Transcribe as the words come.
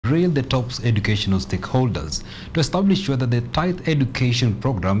grilled the top educational stakeholders to establish whether the tithe education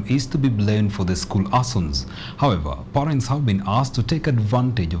program is to be blamed for the school arsons. However, parents have been asked to take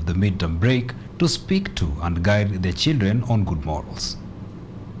advantage of the midterm break to speak to and guide their children on good morals.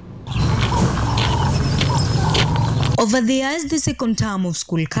 Over the years, the second term of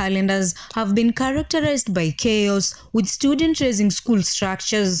school calendars have been characterized by chaos, with students raising school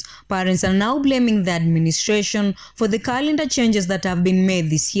structures. Parents are now blaming the administration for the calendar changes that have been made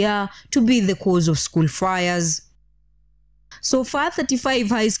this year to be the cause of school fires. So far, 35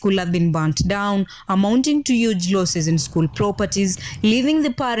 high schools have been burnt down, amounting to huge losses in school properties, leaving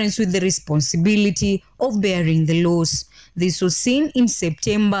the parents with the responsibility of bearing the loss. This was seen in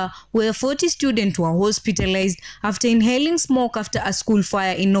September, where 40 students were hospitalized after inhaling smoke after a school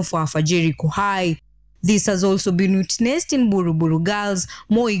fire in Nofafa, Jericho High. This has also been witnessed in Buruburu Girls,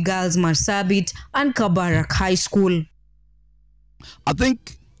 Moi Girls, Marsabit, and Kabarak High School. I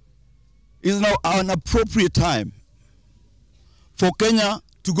think it's now an appropriate time for Kenya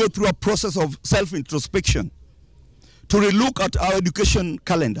to go through a process of self-introspection, to relook at our education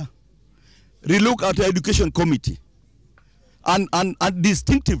calendar, relook at our education committee, and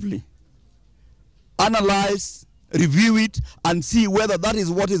distinctively analyze, review it, and see whether that is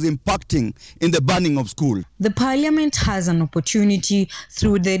what is impacting in the burning of school. The Parliament has an opportunity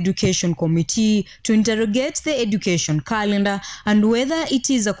through the Education Committee to interrogate the education calendar and whether it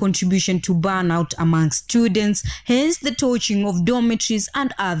is a contribution to burnout amongst students, hence the torching of dormitories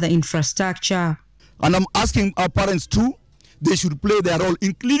and other infrastructure. And I'm asking our parents too, they should play their role,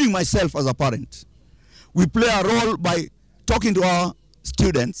 including myself as a parent. We play a role by talking to our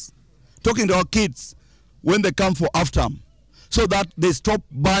students, talking to our kids when they come for half-term, so that they stop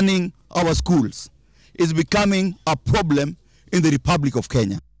burning our schools. It's becoming a problem in the Republic of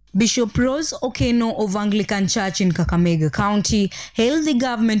Kenya. Bishop Rose Okeno of Anglican Church in Kakamega County hailed the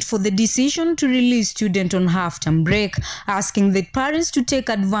government for the decision to release students on half-term break, asking the parents to take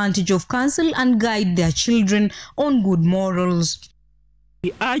advantage of counsel and guide their children on good morals.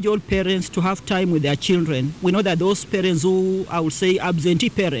 We urge all parents to have time with their children. We know that those parents who, I would say, absentee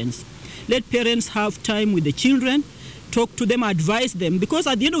parents, let parents have time with the children, talk to them, advise them, because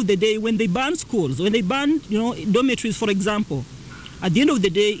at the end of the day, when they ban schools, when they ban, dormitories, for example, at the end of the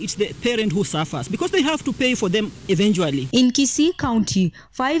day, it's the parent who suffers because they have to pay for them eventually. In Kisii County,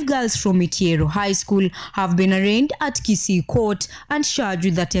 5 girls from Itiero High School have been arraigned at Kisii Court and charged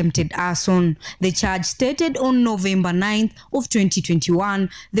with attempted arson. The charge stated on November 9th of 2021,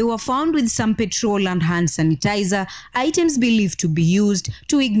 they were found with some petrol and hand sanitizer, items believed to be used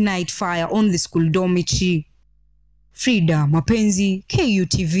to ignite fire on the school dormitory. Frida Mapenzi,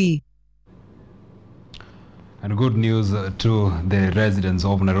 KUTV. And good news to the residents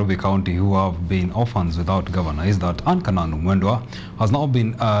of Nairobi County who have been orphans without governor is that Kananu Mwendwa has now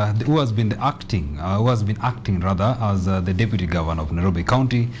been who has been acting as the deputy governor of Nairobi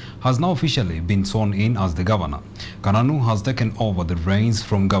County, has now officially been sworn in as the governor. Kananu has taken over the reins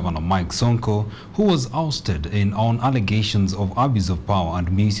from Governor Mike Sonko, who was ousted on allegations of abuse of power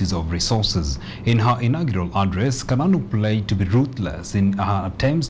and misuse of resources. In her inaugural address, Kananu pledged to be ruthless in her attempts